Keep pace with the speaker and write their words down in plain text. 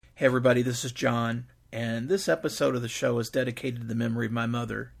Hey everybody, this is John, and this episode of the show is dedicated to the memory of my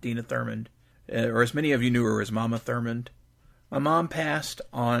mother, Dina Thurmond, or as many of you knew her as Mama Thurmond. My mom passed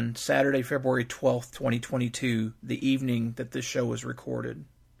on Saturday, February 12th, 2022, the evening that this show was recorded.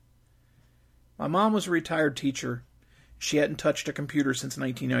 My mom was a retired teacher. She hadn't touched a computer since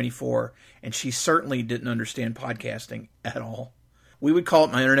 1994, and she certainly didn't understand podcasting at all. We would call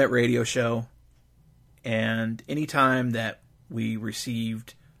it my internet radio show, and any time that we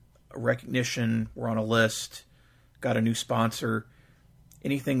received recognition, we're on a list, got a new sponsor,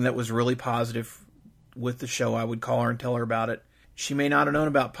 anything that was really positive with the show, I would call her and tell her about it. She may not have known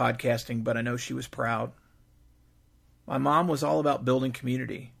about podcasting, but I know she was proud. My mom was all about building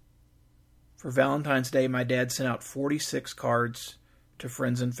community. For Valentine's Day, my dad sent out 46 cards to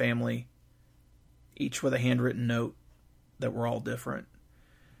friends and family, each with a handwritten note that were all different.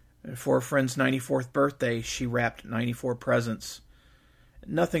 And for a friend's 94th birthday, she wrapped 94 presents.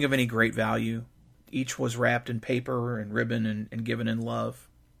 Nothing of any great value. Each was wrapped in paper and ribbon and given in love.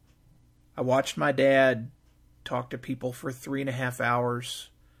 I watched my dad talk to people for 3.5 hours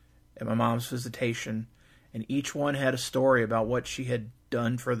at my mom's visitation, and each one had a story about what she had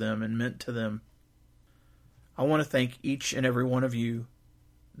done for them and meant to them. I want to thank each and every one of you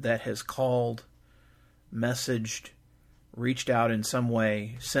that has called, messaged, reached out in some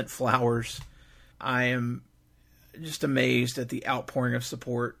way, sent flowers. I am just amazed at the outpouring of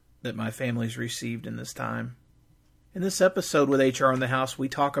support that my family's received in this time. In this episode with HR on the House, we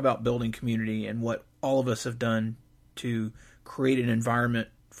talk about building community and what all of us have done to create an environment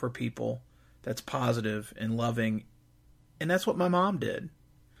for people that's positive and loving. And that's what my mom did.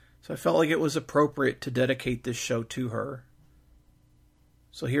 So I felt like it was appropriate to dedicate this show to her.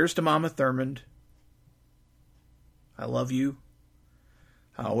 So here's to Mama Thurmond. I love you.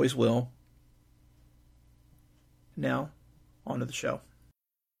 I always will. Now, on to the show.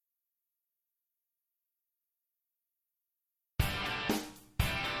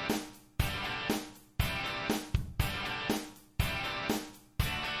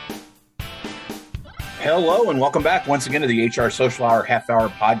 Hello, and welcome back once again to the HR Social Hour Half Hour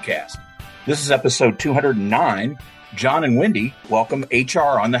Podcast. This is episode 209. Jon and Wendy welcome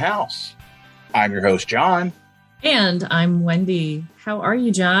HR on the House. I'm your host, Jon. And I'm Wendy. How are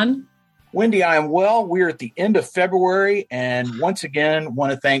you, Jon? Wendy, I am well. We're at the end of February, and once again,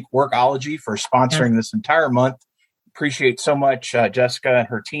 want to thank Workology for sponsoring this entire month. Appreciate so much Jessica and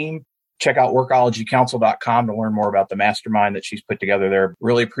her team. Check out workologycouncil.com to learn more about the mastermind that she's put together there.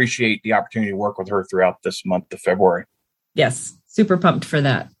 Really appreciate the opportunity to work with her throughout this month of February. Yes, super pumped for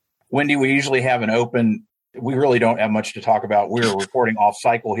that. Wendy, we usually have an open. We really don't have much to talk about. We're recording off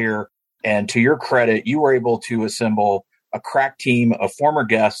cycle here. And to your credit, you were able to assemble a crack team of former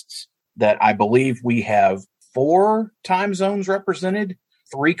guests that I believe we have 4 time zones represented,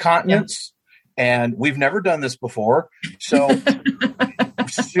 3 continents, and we've never done this before. So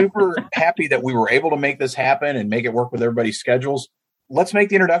super happy that we were able to make this happen and make it work with everybody's schedules. Let's make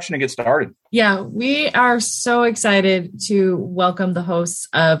the introduction and get started. Yeah, we are so excited to welcome the hosts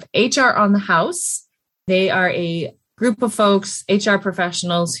of HR on the House. They are a group of folks, HR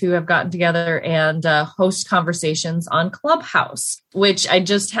professionals who have gotten together and host conversations on Clubhouse, which I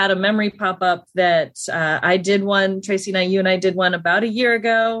just had a memory pop up that I did one, Tracy and you and I did one about a year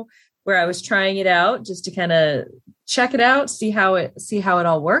ago where I was trying it out just to kind of check it out, see how it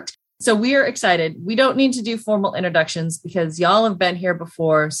all worked. So we are excited. We don't need to do formal introductions because y'all have been here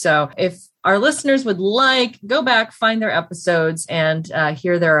before. So if our listeners would like, go back, find their episodes and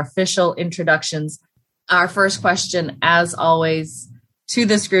hear their official introductions. Our first question, as always, to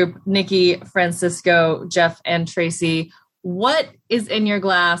this group, Nikki, Francisco, Jeff, and Tracy. What is in your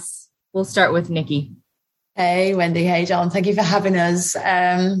glass? We'll start with Nikki. Hey, Wendy. Hey, Jon. Thank you for having us.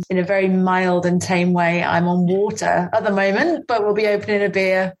 In a very mild and tame way, I'm on water at the moment, but we'll be opening a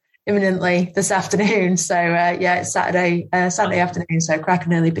beer imminently this afternoon. So, it's Saturday afternoon, so crack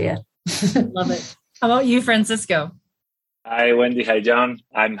an early beer. Love it. How about you, Francisco? Hi, Wendy. Hi, Jon.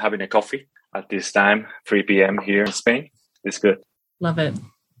 I'm having a coffee at this time, 3 p.m. here in Spain. It's good. Love it.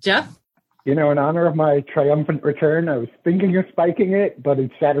 Jeff? In honor of my triumphant return, I was thinking of spiking it, but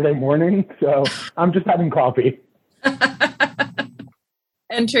it's Saturday morning, so I'm just having coffee.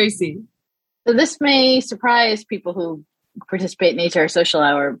 And Tracy? So this may surprise people who participate in HR Social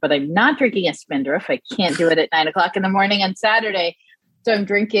Hour, but I'm not drinking a Spindrift. I can't do it at 9 o'clock in the morning on Saturday. So I'm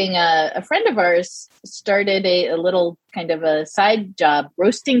drinking, a friend of ours started a little kind of a side job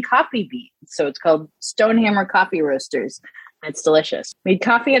roasting coffee beans. So it's called Stonehammer Coffee Roasters. It's delicious. Made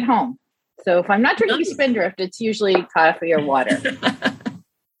coffee at home. So if I'm not drinking Spindrift, it's usually coffee or water.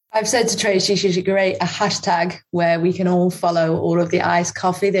 I've said to Tracy she should create a hashtag where we can all follow all of the iced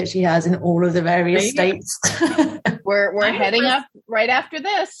coffee that she has in all of the various states. We're heading up right after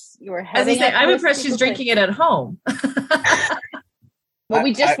this. We're heading up. I'm impressed she's drinking it at home. Well,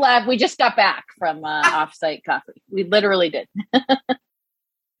 we just got back from offsite coffee. We literally did.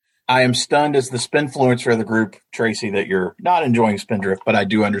 I am stunned as the spinfluencer of the group, Tracy, that you're not enjoying Spindrift, but I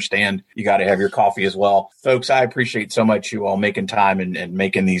do understand you got to have your coffee as well. Folks, I appreciate so much you all making time and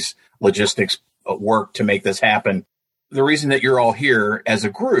making these logistics work to make this happen. The reason that you're all here as a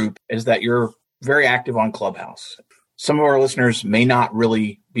group is that you're very active on Clubhouse. Some of our listeners may not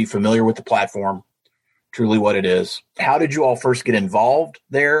really be familiar with the platform, truly what it is. How did you all first get involved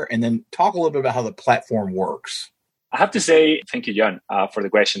there? And then talk a little bit about how the platform works. I have to say, thank you, Jon, for the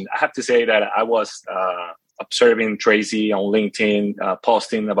question. I have to say that I was observing Tracy on LinkedIn,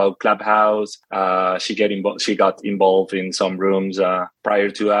 posting about Clubhouse. She got involved in some rooms prior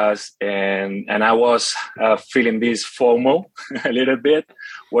to us, and I was feeling this FOMO a little bit.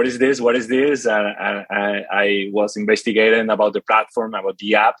 What is this? And I was investigating about the platform, about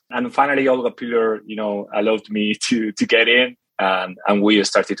the app, and finally, Olga Pillar, allowed me to get in. And we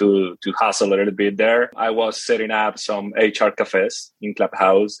started to hustle a little bit there. I was setting up some HR cafes in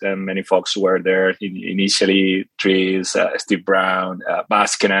Clubhouse, and many folks were there initially. Tris, Steve Brown,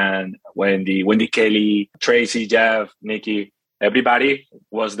 Baskinan, Wendy Kelly, Tracy, Jeff, Nikki. Everybody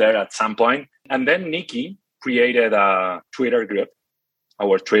was there at some point. And then Nikki created a Twitter group.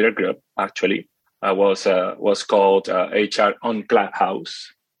 Our Twitter group, actually, was called HR on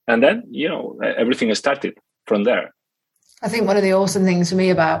Clubhouse. And then, everything started from there. I think one of the awesome things for me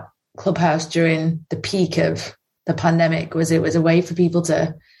about Clubhouse during the peak of the pandemic was it was a way for people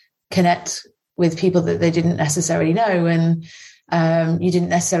to connect with people that they didn't necessarily know. And you didn't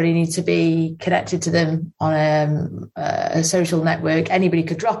necessarily need to be connected to them on a social network. Anybody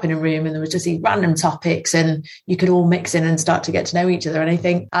could drop in a room and there was just these random topics and you could all mix in and start to get to know each other. And I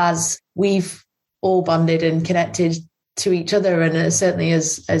think as we've all bonded and connected to each other, and certainly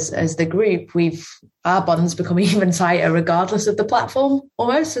as the group, our bonds become even tighter regardless of the platform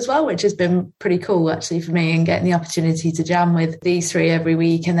almost as well, which has been pretty cool actually for me, and getting the opportunity to jam with these three every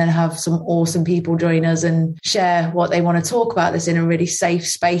week and then have some awesome people join us and share what they want to talk about this in a really safe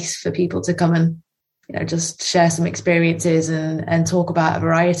space for people to come and just share some experiences and talk about a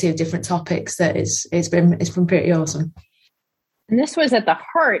variety of different topics. That it's been pretty awesome. And this was at the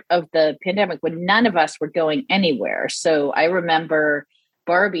heart of the pandemic when none of us were going anywhere. So I remember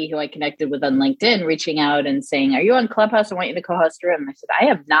Barbie, who I connected with on LinkedIn, reaching out and saying, "Are you on Clubhouse? I want you to co-host a room." And I said,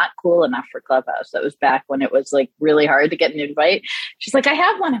 "I am not cool enough for Clubhouse." That was back when it was like really hard to get an invite. She's like, "I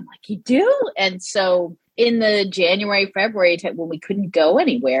have one." I'm like, "You do?" And so in the January, February, when we couldn't go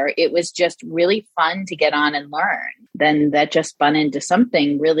anywhere, it was just really fun to get on and learn. Then that just spun into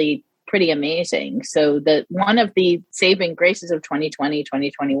something really pretty amazing. So one of the saving graces of 2020,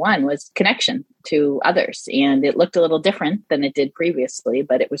 2021 was connection to others. And it looked a little different than it did previously,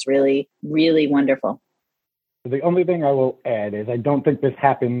 but it was really, really wonderful. The only thing I will add is I don't think this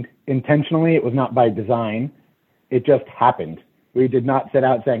happened intentionally. It was not by design. It just happened. We did not set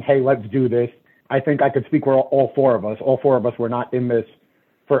out saying, "Hey, let's do this." I think I could speak for all four of us. All four of us were not in this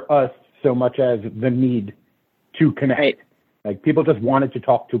for us so much as the need to connect. Right. Like, people just wanted to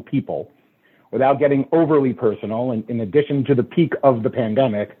talk to people without getting overly personal. And in addition to the peak of the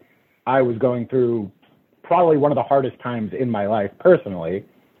pandemic, I was going through probably one of the hardest times in my life personally.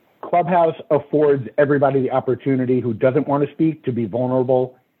 Clubhouse affords everybody the opportunity who doesn't want to speak to be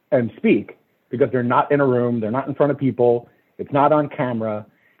vulnerable and speak, because they're not in a room, they're not in front of people, it's not on camera,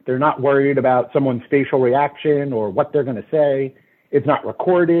 they're not worried about someone's facial reaction or what they're going to say, it's not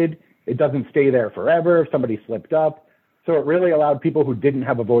recorded, it doesn't stay there forever if somebody slipped up. So it really allowed people who didn't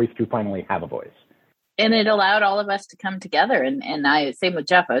have a voice to finally have a voice. And it allowed all of us to come together. And I, same with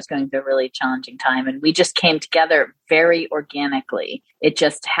Jeff, I was going through a really challenging time, and we just came together very organically. It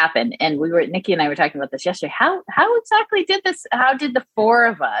just happened. And Nikki and I were talking about this yesterday. How exactly how did the four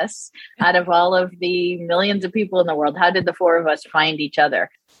of us, out of all of the millions of people in the world, how did the four of us find each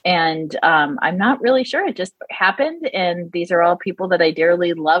other? And I'm not really sure. It just happened. And these are all people that I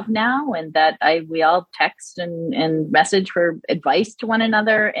dearly love now, and that we all text and message for advice to one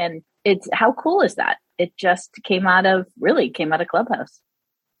another. And it's, how cool is that? It just came out of Clubhouse.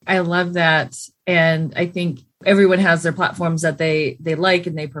 I love that. And I think everyone has their platforms that they like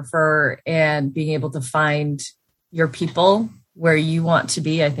and they prefer, and being able to find your people where you want to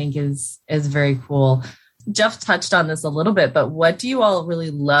be, I think is very cool. Jeff touched on this a little bit, but what do you all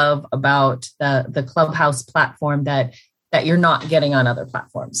really love about the Clubhouse platform that you're not getting on other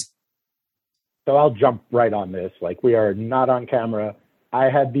platforms? So I'll jump right on this. Like, we are not on camera. I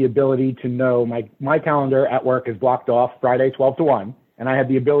had the ability to know my calendar at work is blocked off Friday 12 to 1. And I had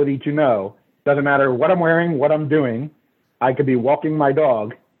the ability to know, doesn't matter what I'm wearing, what I'm doing, I could be walking my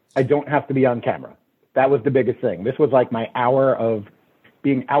dog. I don't have to be on camera. That was the biggest thing. This was like my hour of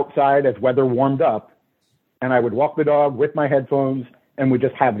being outside as weather warmed up. And I would walk the dog with my headphones and we'd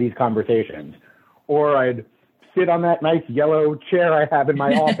just have these conversations. Or I'd sit on that nice yellow chair I have in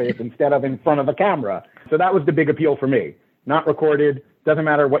my office instead of in front of a camera. So that was the big appeal for me. Not recorded, doesn't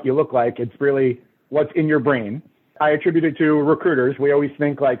matter what you look like. It's really what's in your brain. I attribute it to recruiters. We always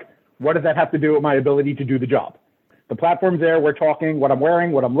think like, what does that have to do with my ability to do the job? The platform's there, we're talking, what I'm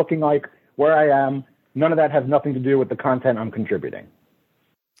wearing, what I'm looking like, where I am. None of that has nothing to do with the content I'm contributing.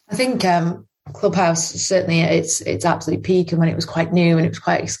 I think Clubhouse, certainly at its absolute peak, and when it was quite new and it was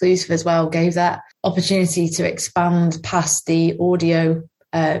quite exclusive as well, gave that opportunity to expand past the audio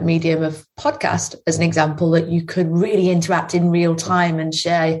medium of podcast, as an example, that you could really interact in real time and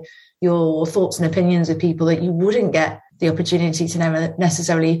share your thoughts and opinions with people that you wouldn't get the opportunity to never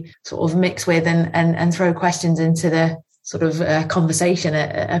necessarily sort of mix with and throw questions into the sort of conversation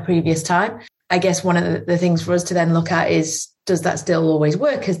at a previous time. I guess one of the things for us to then look at is, does that still always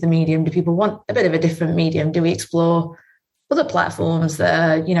work as the medium? Do people want a bit of a different medium? Do we explore other platforms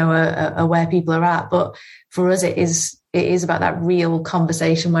that are where people are at? But for us, it is about that real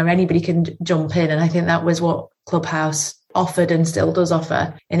conversation where anybody can jump in. And I think that was what Clubhouse offered and still does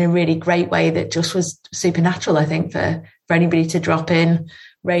offer in a really great way that just was supernatural, I think, for anybody to drop in,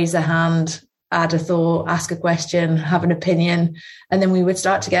 raise their hand, add a thought, ask a question, have an opinion. And then we would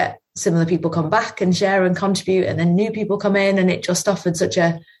start to get similar people come back and share and contribute, and then new people come in, and it just offered such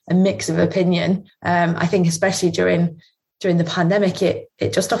a mix of opinion. I think especially during the pandemic,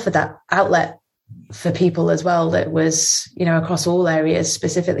 it just offered that outlet for people as well that was, across all areas,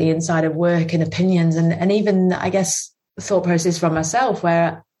 specifically inside of work and opinions, and even, I guess, thought process from myself,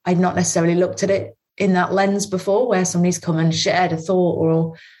 where I'd not necessarily looked at it in that lens before, where somebody's come and shared a thought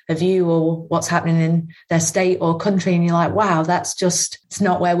or a view or what's happening in their state or country, and you're like, wow, it's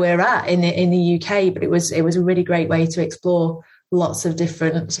not where we're at in the UK. But it was a really great way to explore lots of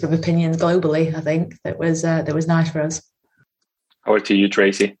different sort of opinions globally. I think that was nice for us. Over to you,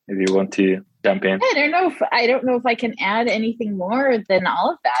 Tracy, if you want to jump in. I don't know if I can add anything more than all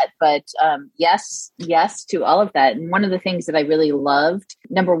of that, but yes to all of that. And one of the things that I really loved,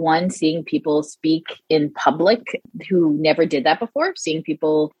 number one, seeing people speak in public who never did that before, seeing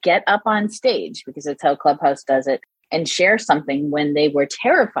people get up on stage, because that's how Clubhouse does it, and share something when they were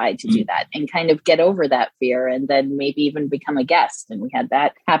terrified to do that and kind of get over that fear and then maybe even become a guest. And we had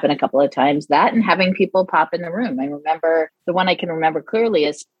that happen a couple of times, that and having people pop in the room. I remember the one I can remember clearly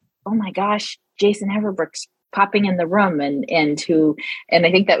is, oh my gosh, Jason Haverbrook's popping in the room, and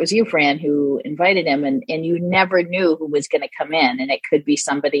I think that was you, Fran, who invited him, and you never knew who was going to come in. And it could be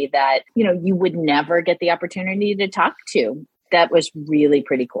somebody that, you would never get the opportunity to talk to. That was really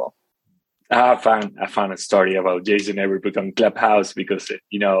pretty cool. I found a story about Jason Everbrook on Clubhouse because,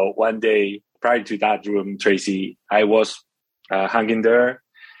 one day prior to that room, Tracy, I was hanging there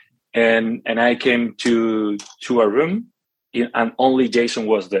and I came to a room and only Jason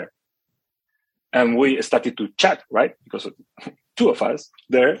was there. And we started to chat, right? Because of two of us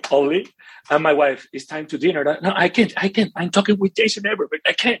there only. And my wife, it's time to dinner. No, I can't. I'm talking with Jason Everbrook.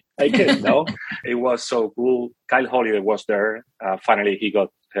 I can't. No, it was so cool. Kyle Holiday was there. Finally, he got,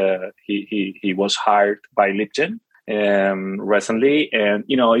 he was hired by Lipton recently. And,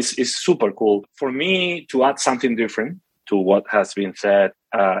 it's super cool. For me to add something different to what has been said,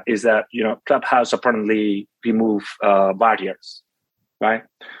 is that, Clubhouse apparently remove barriers, right?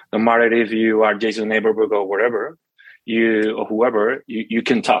 No matter if you are Jason Everbrook or whatever, you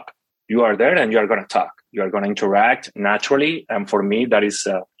can talk. You are there and you are going to talk. You are going to interact naturally. And for me, that is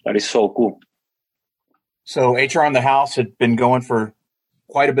so cool. So HR on the House had been going for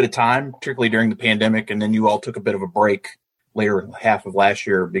quite a bit of time, particularly during the pandemic. And then you all took a bit of a break later half of last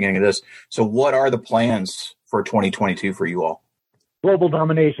year, beginning of this. So what are the plans for 2022 for you all? Global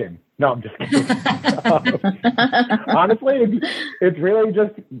domination. No, I'm just kidding. Honestly, it's really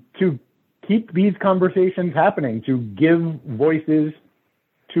just to keep these conversations happening, to give voices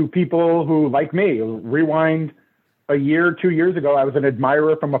to people who, like me, rewind a year, 2 years ago, I was an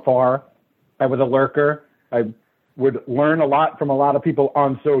admirer from afar. I was a lurker. I would learn a lot from a lot of people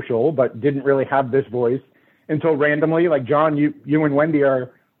on social, but didn't really have this voice until randomly, like Jon, you and Wendy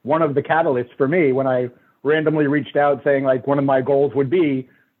are one of the catalysts for me when I randomly reached out saying like one of my goals would be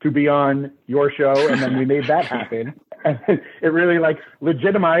to be on your show. And then we made that happen. And it really like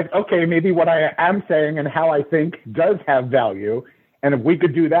legitimized, okay, maybe what I am saying and how I think does have value. And if we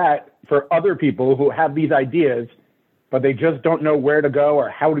could do that for other people who have these ideas, but they just don't know where to go or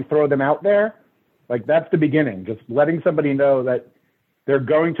how to throw them out there. Like, that's the beginning. Just letting somebody know that they're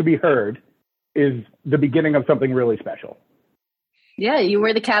going to be heard is the beginning of something really special. Yeah, you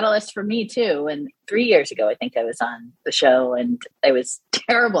were the catalyst for me too. And 3 years ago, I think I was on the show and it was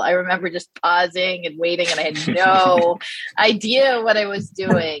terrible. I remember just pausing and waiting and I had no idea what I was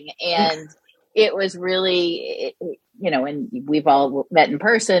doing. And it was really, and we've all met in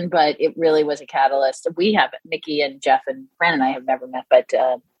person, but it really was a catalyst. We haven't, Nikki and Jeff and Fran and I have never met, but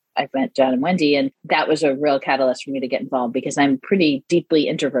I've met Jon and Wendy, and that was a real catalyst for me to get involved because I'm pretty deeply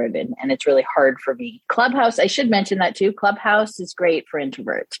introverted and it's really hard for me. Clubhouse, I should mention that too. Clubhouse is great for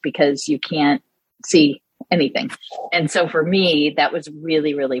introverts because you can't see anything. And so for me, that was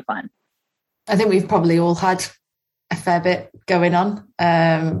really, really fun. I think we've probably all had a fair bit going on,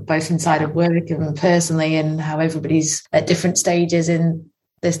 both inside of work and personally, and how everybody's at different stages in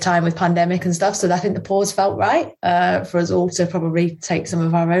this time with pandemic and stuff. So I think the pause felt right for us all to probably take some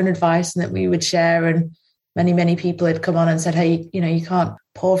of our own advice and that we would share. And many people had come on and said, hey, you can't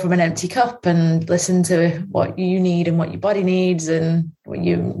pour from an empty cup, and listen to what you need and what your body needs and what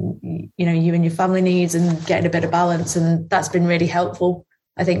you and your family needs, and getting a bit of balance. And that's been really helpful,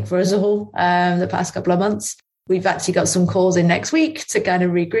 I think, for us all the past couple of months. We've actually got some calls in next week to kind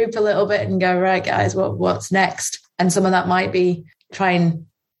of regroup a little bit and go, right, guys, what's next? And some of that might be trying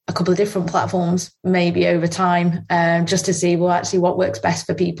a couple of different platforms, maybe over time, just to see, well, actually what works best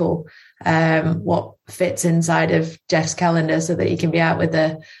for people, what fits inside of Jeff's calendar so that he can be out with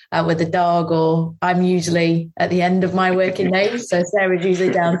the dog, or I'm usually at the end of my working day. So Sarah's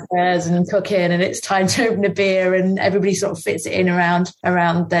usually downstairs and cooking, and it's time to open a beer, and everybody sort of fits it in around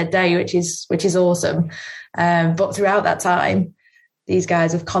their day, which is awesome. But throughout that time, these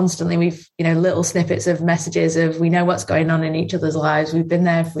guys have constantly, we've, little snippets of messages of, we know what's going on in each other's lives. We've been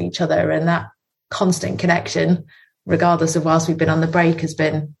there for each other. And that constant connection, regardless of whilst we've been on the break, has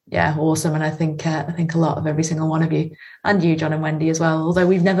been, awesome. And I think a lot of every single one of you, and you, Jon and Wendy, as well. Although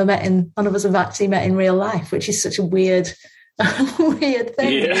we've never none of us have actually met in real life, which is such a weird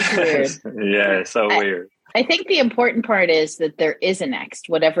thing. Yeah, so weird. I think the important part is that there is a next,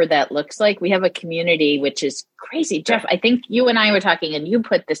 whatever that looks like. We have a community, which is crazy. Jeff, I think you and I were talking and you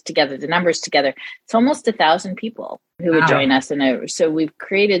put this together, the numbers together. It's almost 1,000 people who would join us. And so we've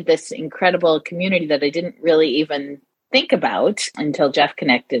created this incredible community that I didn't really even think about until Jeff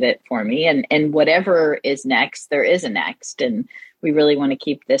connected it for me. And whatever is next, there is a next. And we really want to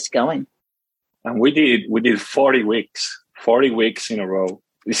keep this going. And we did 40 weeks in a row.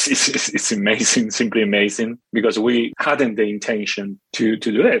 It's amazing, simply amazing, because we hadn't the intention to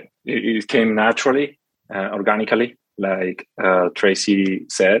do it. It came naturally, organically, like Tracy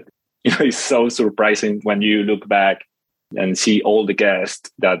said. It's so surprising when you look back and see all the guests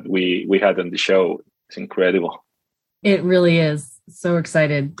that we had on the show. It's incredible. It really is. So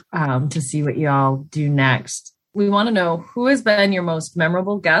excited to see what you all do next. We want to know who has been your most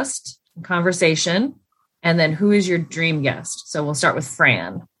memorable guest conversation. And then who is your dream guest? So we'll start with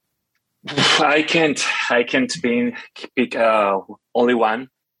Fran. I can't pick only one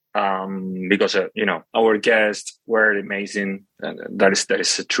because our guests were amazing. That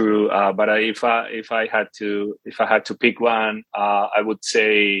is true. But if I had to pick one, I would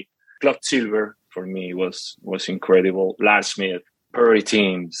say Club Silver for me was incredible. Lars Smith, Perry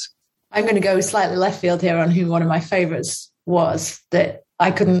Teams. I'm going to go slightly left field here on who one of my favorites was. That I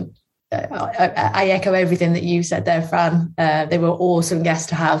couldn't. I echo everything that you said there, Fran. They were awesome guests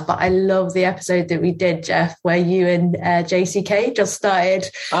to have, but I love the episode that we did, Jeff, where you and JCK just started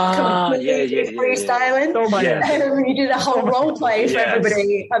freestyling. You did a whole role play for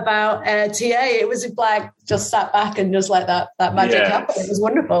everybody about TA. It was like just sat back and just let that magic happen. It was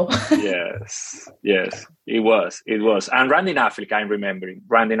wonderful. Yes, it was. And Randy Affleck, I'm remembering.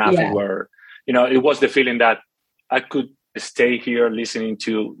 Randy Affleck were, it was the feeling that I could stay here listening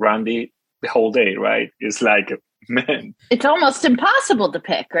to Randy the whole day, right? It's like, man. It's almost impossible to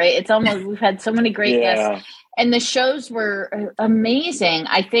pick, right? We've had so many great guests. And the shows were amazing.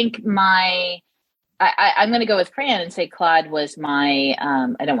 I think I'm going to go with Fran and say Claude was my,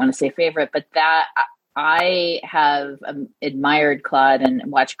 I don't want to say favorite, but that I have admired Claude and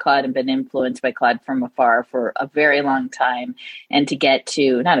watched Claude and been influenced by Claude from afar for a very long time. And to get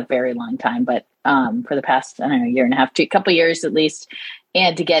to, not a very long time, but for the past, year and a half, couple years at least,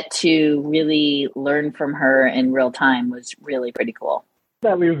 and to get to really learn from her in real time was really pretty cool.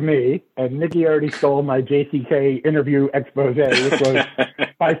 That leaves me, and Nikki already stole my JCK interview expose, which was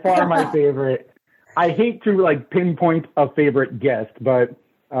by far my favorite. I hate to pinpoint a favorite guest, but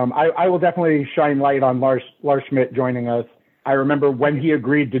I will definitely shine light on Lars Schmidt joining us. I remember when he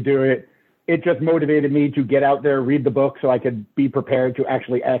agreed to do it, it just motivated me to get out there, read the book so I could be prepared to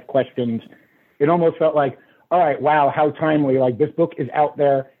actually ask questions. It almost felt like, all right, wow, how timely. Like, this book is out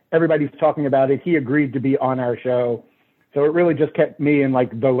there. Everybody's talking about it. He agreed to be on our show. So it really just kept me in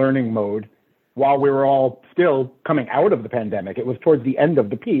like the learning mode while we were all still coming out of the pandemic. It was towards the end of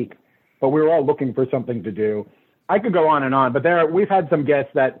the peak, but we were all looking for something to do. I could go on and on, but we've had some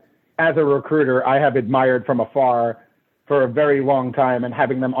guests that as a recruiter, I have admired from afar for a very long time, and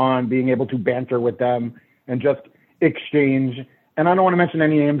having them on, being able to banter with them and just exchange. And I don't want to mention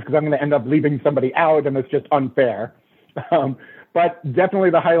any names because I'm going to end up leaving somebody out, and it's just unfair. But definitely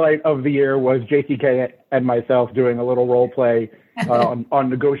the highlight of the year was JCK and myself doing a little role play on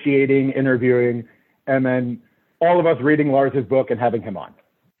negotiating, interviewing, and then all of us reading Lars's book and having him on.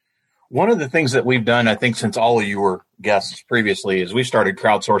 One of the things that we've done, I think, since all of you were guests previously, is we started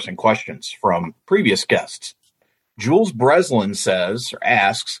crowdsourcing questions from previous guests. Jules Breslin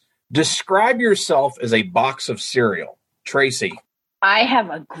asks, describe yourself as a box of cereal. Tracy. I have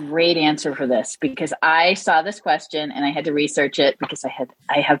a great answer for this because I saw this question and I had to research it because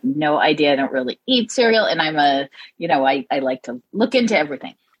I have no idea. I don't really eat cereal, and I like to look into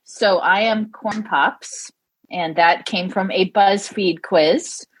everything. So I am Corn Pops, and that came from a BuzzFeed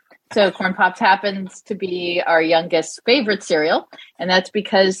quiz. So Corn Pops happens to be our youngest favorite cereal, and that's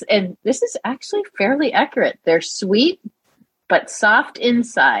because, and this is actually fairly accurate, they're sweet but soft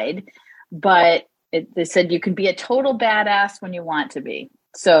inside, but they said you can be a total badass when you want to be.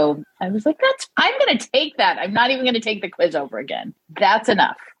 So I was like, I'm going to take that. I'm not even going to take the quiz over again. That's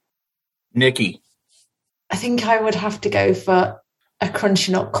enough. Nikki. I think I would have to go for a Crunchy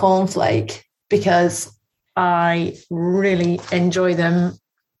Nut cornflake because I really enjoy them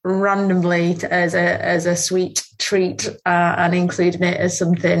randomly as a sweet treat, and including it as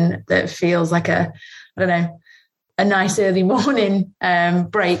something that feels like a nice early morning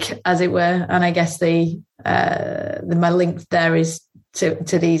break, as it were. And I guess my link there is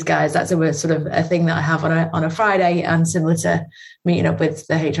to these guys. That's a sort of a thing that I have on a Friday, and similar to meeting up with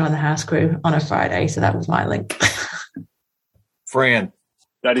the HR on the House crew on a Friday. So that was my link. Fran.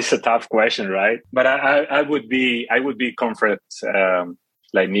 That is a tough question, right? But I would be comfort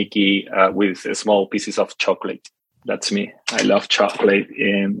like Nikki with small pieces of chocolate. That's me. I love chocolate,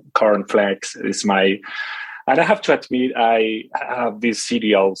 and cornflakes is my. And I have to admit, I have these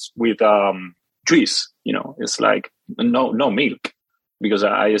cereals with juice. It's like no milk, because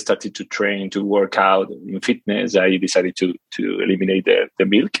I started to train to work out in fitness. I decided to eliminate the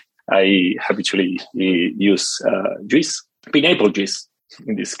milk. I habitually use juice, pineapple juice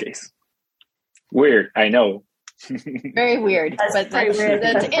in this case. Weird, I know. Very weird, but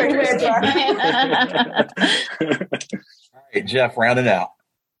that's interesting. All right, Jeff, round it out.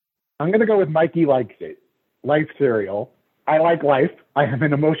 I'm going to go with Mikey Likes It. Life cereal. I like life. I am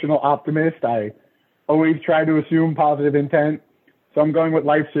an emotional optimist. I always try to assume positive intent. So I'm going with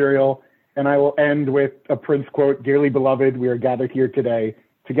life cereal, and I will end with a Prince quote, "Dearly beloved, we are gathered here today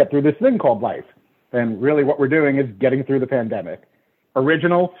to get through this thing called life." And really what we're doing is getting through the pandemic.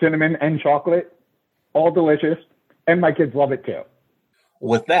 Original, cinnamon, and chocolate, all delicious, and my kids love it too.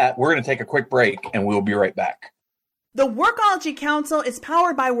 With that, we're going to take a quick break, and we'll be right back. The Workology Council is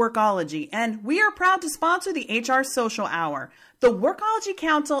powered by Workology, and we are proud to sponsor the HR Social Hour. The Workology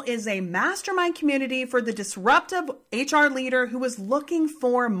Council is a mastermind community for the disruptive HR leader who is looking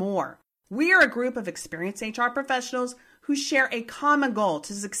for more. We are a group of experienced HR professionals who share a common goal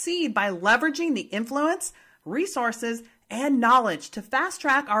to succeed by leveraging the influence, resources, and knowledge to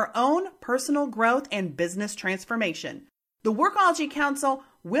fast-track our own personal growth and business transformation. The Workology Council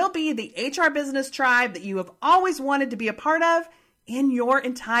will be the HR business tribe that you have always wanted to be a part of in your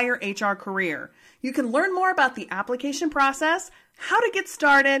entire HR career. You can learn more about the application process, how to get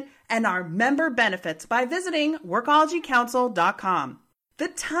started, and our member benefits by visiting workologycouncil.com. The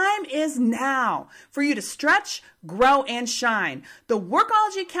time is now for you to stretch, grow, and shine. The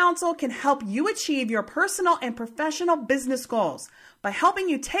Workology Council can help you achieve your personal and professional business goals by helping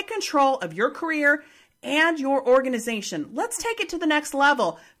you take control of your career and your organization. Let's take it to the next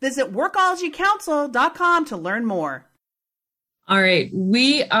level. Visit workologycouncil.com to learn more. All right,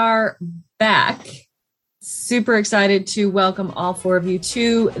 we are back. Super excited to welcome all four of you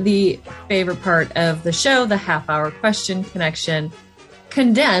to the favorite part of the show, the half-hour question connection.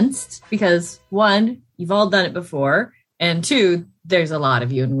 Condensed, because one, you've all done it before, and two, there's a lot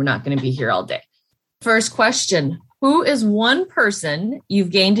of you, and we're not going to be here all day. First question. Who is one person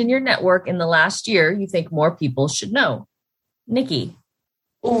you've gained in your network in the last year you think more people should know? Nikki.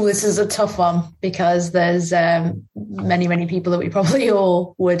 Oh, this is a tough one because there's many people that we probably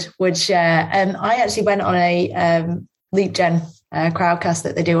all would share. I actually went on a Leap Gen crowdcast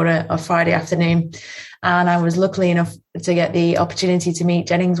that they do on a Friday afternoon. And I was lucky enough to get the opportunity to meet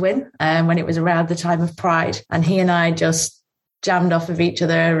Jennings Wynn when it was around the time of Pride. And he and I just jammed off of each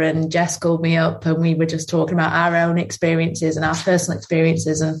other, and Jess called me up and we were just talking about our own experiences and our personal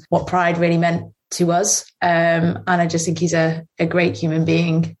experiences and what Pride really meant to us. And I just think he's a great human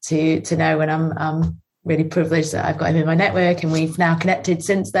being to know. And I'm really privileged that I've got him in my network, and we've now connected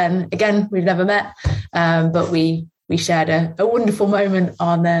since then. Again, we've never met, but we shared a wonderful moment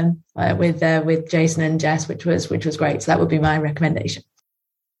on with Jason and Jess, which was great. So that would be my recommendation.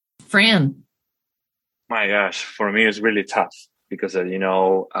 Fran. My gosh, for me it's really tough because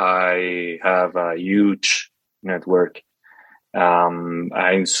I have a huge network.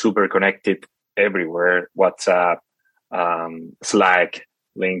 I'm super connected everywhere: WhatsApp, Slack,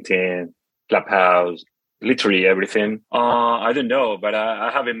 LinkedIn, Clubhouse, literally everything. I don't know, but I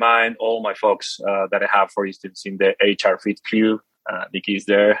have in mind all my folks that I have, for instance, in the HR Fit crew. Nikki's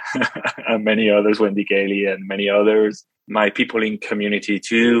there, and many others, Wendy Cayley and many others. My people in community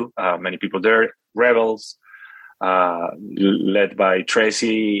too, many people there. Rebels, led by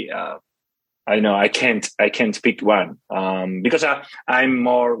Tracy. I know I can't pick one because I'm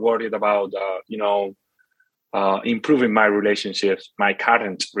more worried about improving my relationships, my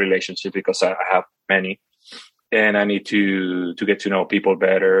current relationship, because I have many, and I need to get to know people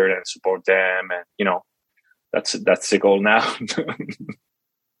better and support them, and that's the goal now.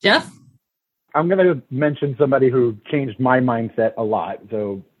 Jeff? I'm going to mention somebody who changed my mindset a lot.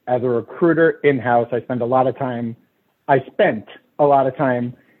 So as a recruiter in-house, I spent a lot of time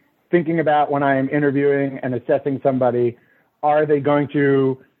thinking about when I am interviewing and assessing somebody, are they going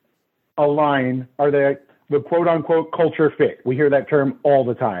to align? Are they the quote unquote culture fit? We hear that term all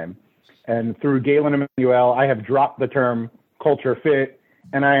the time. And through Galen Emanuel, I have dropped the term culture fit,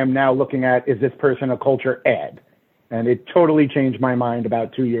 and I am now looking at, is this person a culture add? And it totally changed my mind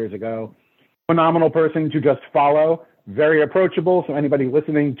about 2 years ago. Phenomenal person to just follow, very approachable. So anybody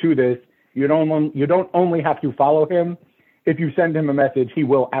listening to this, you don't only have to follow him. If you send him a message, he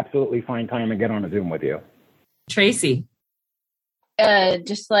will absolutely find time and get on a Zoom with you. Tracy?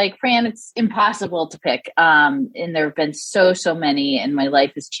 Just like Fran, it's impossible to pick. And there have been so many, and my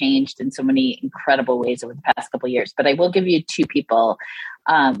life has changed in so many incredible ways over the past couple of years. But I will give you two people.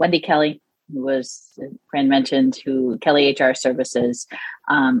 Wendy Kelly, who was, Fran mentioned, Kelly HR Services,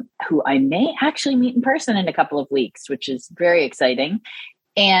 who I may actually meet in person in a couple of weeks, which is very exciting.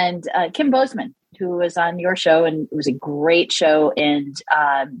 And Kim Bozeman, who was on your show, and it was a great show. And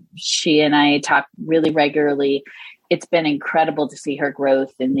she and I talk really regularly. It's been incredible to see her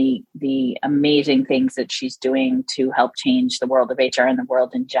growth and the amazing things that she's doing to help change the world of HR and the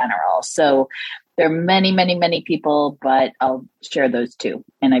world in general. So there are many, many, many people, but I'll share those two.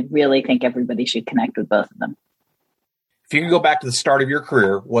 And I really think everybody should connect with both of them. If you could go back to the start of your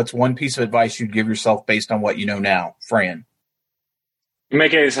career, what's one piece of advice you'd give yourself based on what you know now? Fran? In my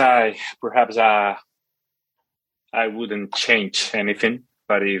case, perhaps I wouldn't change anything.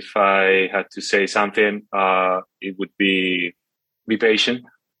 But if I had to say something, it would be patient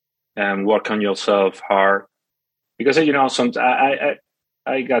and work on yourself hard. Because,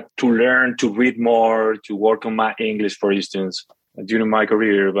 I got to learn to read more, to work on my English, for instance, during my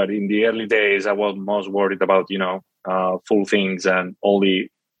career. But in the early days, I was most worried about, full things and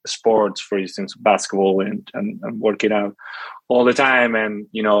only sports, for instance, basketball and working out all the time and,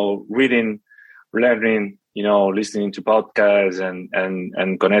 reading, learning, listening to podcasts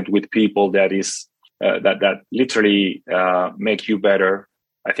and connect with people that is that literally make you better.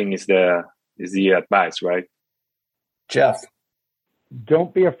 I think is the advice, right? Jeff?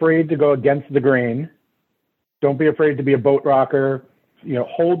 Don't be afraid to go against the grain. Don't be afraid to be a boat rocker.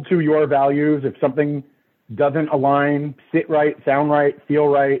 Hold to your values. If something doesn't align, sit right, sound right, feel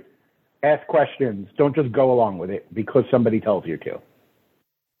right, ask questions. Don't just go along with it because somebody tells you to.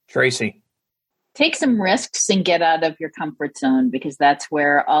 Tracy? Take some risks and get out of your comfort zone, because that's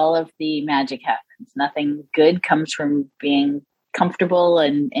where all of the magic happens. Nothing good comes from being comfortable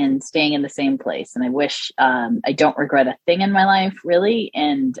and staying in the same place. And I wish, I don't regret a thing in my life, really.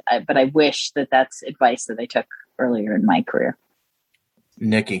 But I wish that that's advice that I took earlier in my career.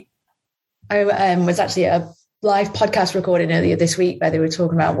 Nikki? I was actually at a live podcast recording earlier this week where they were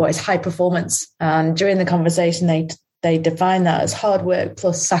talking about what is high performance. And during the conversation, they define that as hard work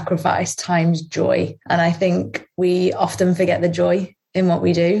plus sacrifice times joy. And I think we often forget the joy in what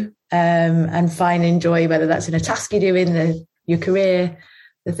we do, and finding joy, whether that's in a task you're doing, your career,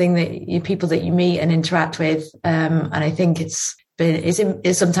 the thing that you people that you meet and interact with. And I think it's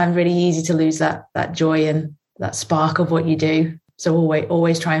sometimes really easy to lose that joy and that spark of what you do. So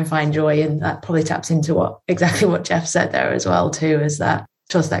always try and find joy. And that probably taps into exactly what Jeff said there as well, too, is that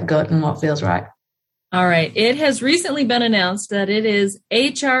trust that gut and what feels right. All right. It has recently been announced that it is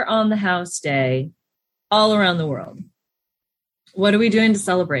HR on the House Day all around the world. What are we doing to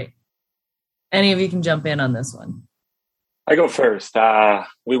celebrate? Any of you can jump in on this one. I go first.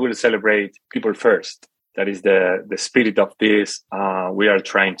 We will celebrate people first. That is the spirit of this. We are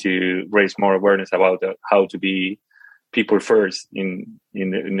trying to raise more awareness about how to be people first in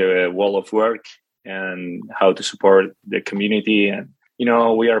the world of work and how to support the community. And,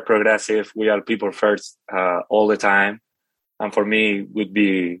 we are progressive. We are people first all the time. And for me, would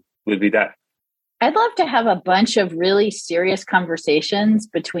be that. I'd love to have a bunch of really serious conversations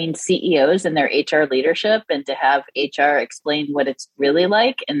between CEOs and their HR leadership, and to have HR explain what it's really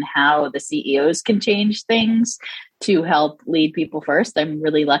like and how the CEOs can change things to help lead people first. I'm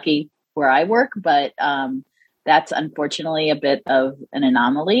really lucky where I work, but that's unfortunately a bit of an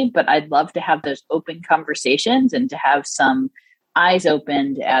anomaly. But I'd love to have those open conversations and to have some eyes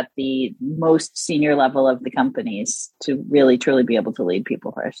opened at the most senior level of the companies to really, truly be able to lead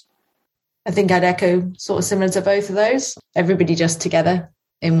people first. I think I'd echo sort of similar to both of those. Everybody just together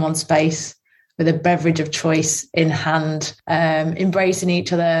in one space with a beverage of choice in hand, embracing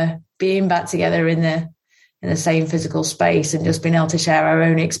each other, being back together in the same physical space, and just being able to share our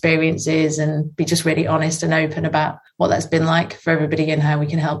own experiences and be just really honest and open about what that's been like for everybody and how we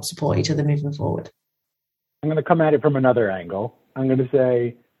can help support each other moving forward. I'm going to come at it from another angle. I'm going to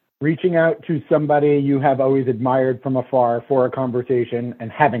say, reaching out to somebody you have always admired from afar for a conversation and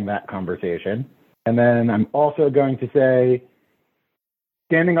having that conversation. And then I'm also going to say,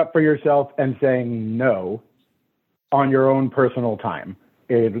 standing up for yourself and saying no on your own personal time.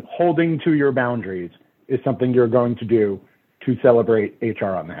 Holding to your boundaries is something you're going to do to celebrate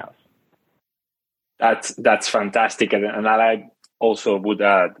HR on the House. That's fantastic. And I also would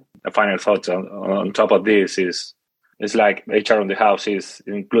add a final thought on top of this is, it's like HR on the House is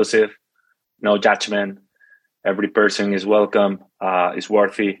inclusive, no judgment. Every person is welcome, is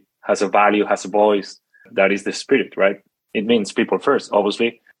worthy, has a value, has a voice. That is the spirit, right? It means people first,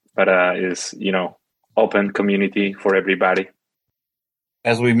 obviously, but is, open community for everybody.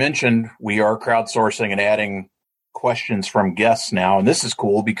 As we mentioned, we are crowdsourcing and adding questions from guests now. And this is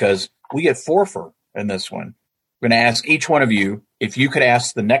cool because we get forfeit in this one. We're going to ask each one of you, if you could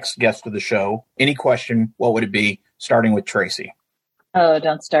ask the next guest of the show any question, what would it be? Starting with Tracy. Oh,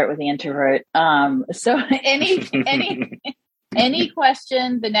 don't start with the introvert. So any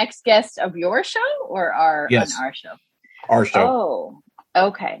question, the next guest of your show or on our show? Our show. Oh,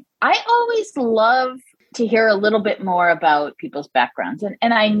 okay. I always love to hear a little bit more about people's backgrounds.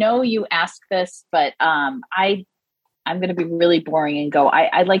 And I know you ask this, but I'm going to be really boring and go,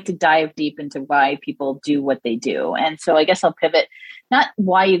 I like to dive deep into why people do what they do. And so I guess I'll pivot, not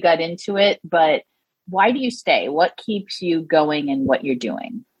why you got into it, but why do you stay? What keeps you going in what you're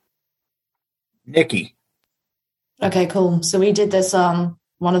doing? Nikki. Okay, cool. So we did this on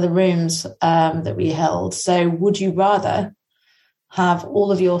one of the rooms that we held. So would you rather have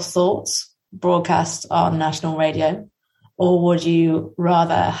all of your thoughts broadcast on national radio, or would you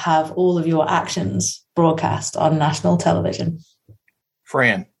rather have all of your actions broadcast on national television?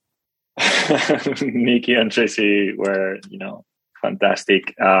 Fran. Nikki and Tracy were,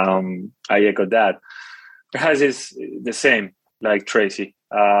 fantastic. I echo that. Perhaps it's the same, like Tracy.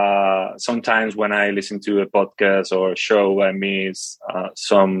 Sometimes when I listen to a podcast or a show, I miss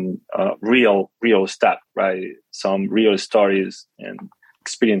some real stuff, right? Some real stories and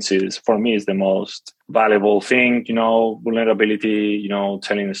experiences. For me, is the most valuable thing, vulnerability,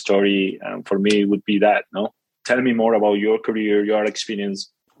 telling a story. And for me, it would be that, Tell me more about your career, your experience,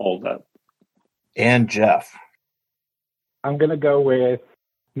 all that. And Jeff. I'm going to go with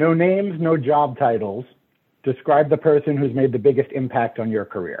no names, no job titles. Describe the person who's made the biggest impact on your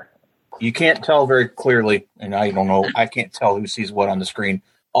career. You can't tell very clearly, and I don't know, I can't tell who sees what on the screen.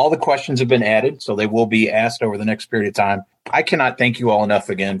 All the questions have been added, so they will be asked over the next period of time. I cannot thank you all enough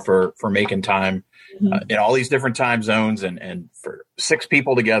again for making time in all these different time zones and for 6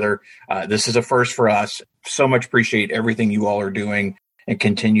 people together. This is a first for us. So much appreciate everything you all are doing and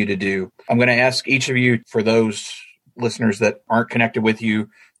continue to do. I'm going to ask each of you, for those listeners that aren't connected with you,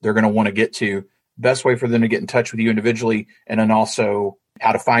 they're going to want to get to, best way for them to get in touch with you individually, and then also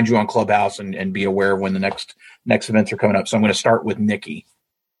how to find you on Clubhouse and be aware of when the next events are coming up. So I'm going to start with Nikki.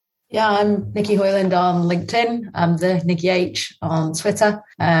 Yeah, I'm Nikki Hoyland on LinkedIn. I'm the Nikki H on Twitter,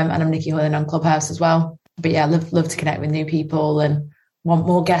 and I'm Nikki Hoyland on Clubhouse as well. But yeah, love to connect with new people and want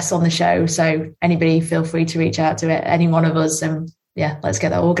more guests on the show. So anybody, feel free to reach out to any one of us, and yeah, let's get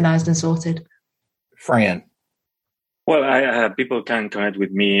that organised and sorted. Fran. Well, people can connect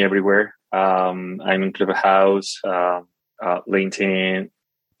with me everywhere. I'm in Clubhouse, LinkedIn,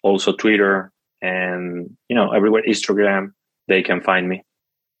 also Twitter, and everywhere. Instagram, they can find me.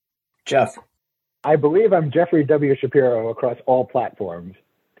 Jeff. I believe I'm Jeffrey W. Shapiro across all platforms.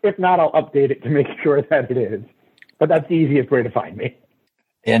 If not, I'll update it to make sure that it is. But that's the easiest way to find me.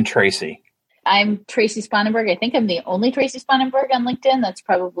 And Tracy. I'm Tracy Spanenberg. I think I'm the only Tracy Spanenberg on LinkedIn. That's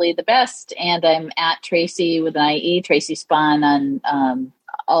probably the best. And I'm at Tracy with an IE, Tracy Spahn on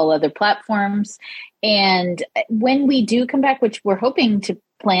all other platforms. And when we do come back, which we're hoping to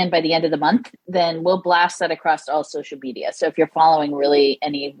plan by the end of the month, then we'll blast that across all social media. So if you're following really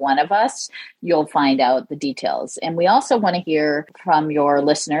any one of us, you'll find out the details. And we also want to hear from your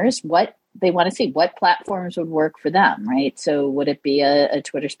listeners what they want to see, what platforms would work for them, right? So would it be a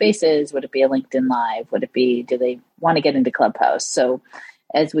Twitter Spaces? Would it be a LinkedIn Live? Would it be, do they want to get into Clubhouse? So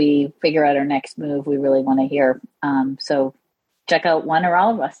as we figure out our next move, we really want to hear. So check out one or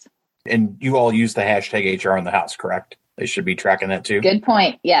all of us. And you all use the hashtag HR on the house, correct? They should be tracking that too. Good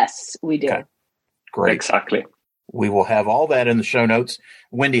point. Yes, we do. Okay. Great. Exactly. We will have all that in the show notes.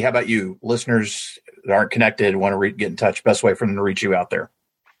 Wendy, how about you? Listeners that aren't connected, want to get in touch. Best way for them to reach you out there.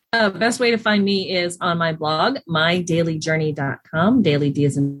 Best way to find me is on my blog, mydailyjourney.com. Daily D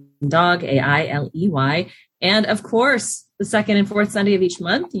as in dog, AILEY. And of course, the second and fourth Sunday of each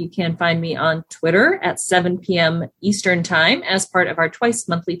month, you can find me on Twitter at 7 p.m. Eastern Time as part of our twice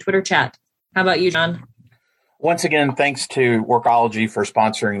monthly Twitter chat. How about you, John? Once again, thanks to Workology for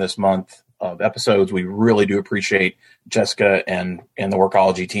sponsoring this month of episodes. We really do appreciate Jessica and the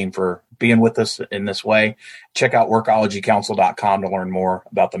Workology team for being with us in this way. Check out workologycouncil.com to learn more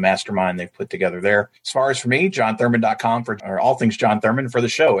about the mastermind they've put together there. As far as for me, johnthurman.com for all things Jon Thurman. For the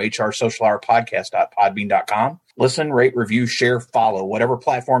show, HR Social Hour Podcast.podbean.com. Listen, rate, review, share, follow, whatever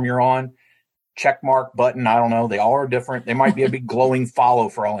platform you're on. Check mark button. I don't know. They all are different. They might be a big glowing follow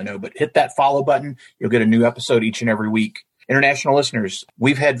for all I know, but hit that follow button. You'll get a new episode each and every week. International listeners,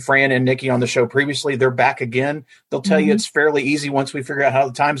 we've had Fran and Nikki on the show previously. They're back again. They'll tell you it's fairly easy once we figure out how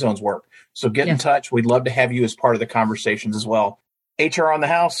the time zones work. So get in touch. We'd love to have you as part of the conversations as well. HR on the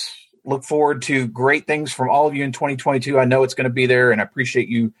house. Look forward to great things from all of you in 2022. I know it's going to be there, and I appreciate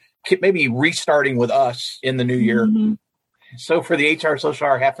you maybe restarting with us in the new year. So for the HR Social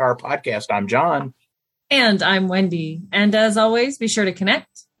Hour Half Hour Podcast, I'm John. And I'm Wendy. And as always, be sure to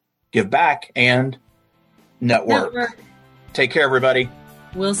connect, give back, and network. Take care, everybody.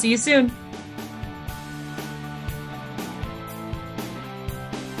 We'll see you soon.